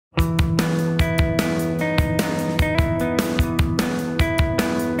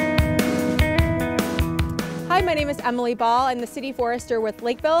my name is Emily Ball. I'm the City Forester with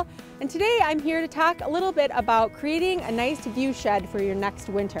Lakeville, and today I'm here to talk a little bit about creating a nice view shed for your next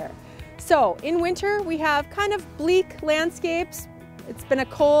winter. So in winter we have kind of bleak landscapes. It's been a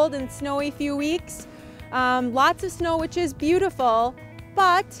cold and snowy few weeks. Lots of snow, which is beautiful,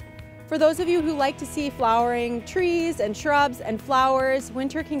 but for those of you who like to see flowering trees and shrubs and flowers,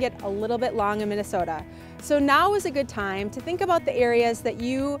 winter can get a little bit long in Minnesota. So now is a good time to think about the areas that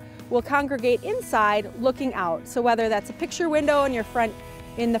you will congregate inside looking out. So whether that's a picture window in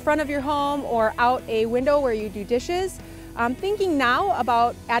the front of your home or out a window where you do dishes, thinking now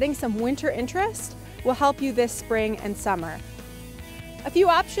about adding some winter interest will help you this spring and summer. A few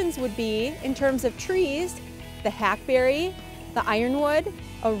options would be, in terms of trees, the hackberry, the ironwood,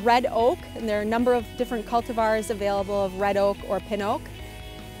 a red oak, and there are a number of different cultivars available of red oak or pin oak.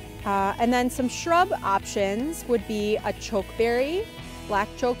 And then some shrub options would be a chokeberry, black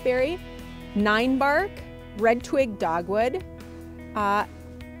chokeberry, 9-bark, red twig dogwood.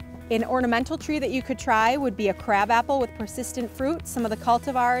 An ornamental tree that you could try would be a crabapple with persistent fruit. Some of the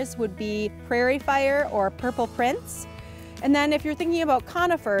cultivars would be prairie fire or purple prince. And then if you're thinking about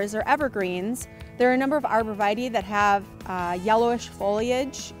conifers or evergreens, there are a number of arborvitae that have yellowish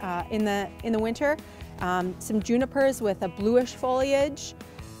foliage in the winter. Some junipers with a bluish foliage.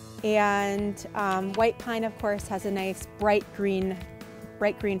 And white pine, of course, has a nice bright green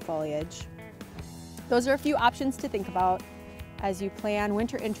foliage. Those are a few options to think about as you plan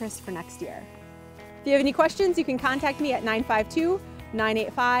winter interest for next year. If you have any questions, you can contact me at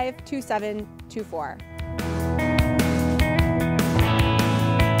 952-985-2724.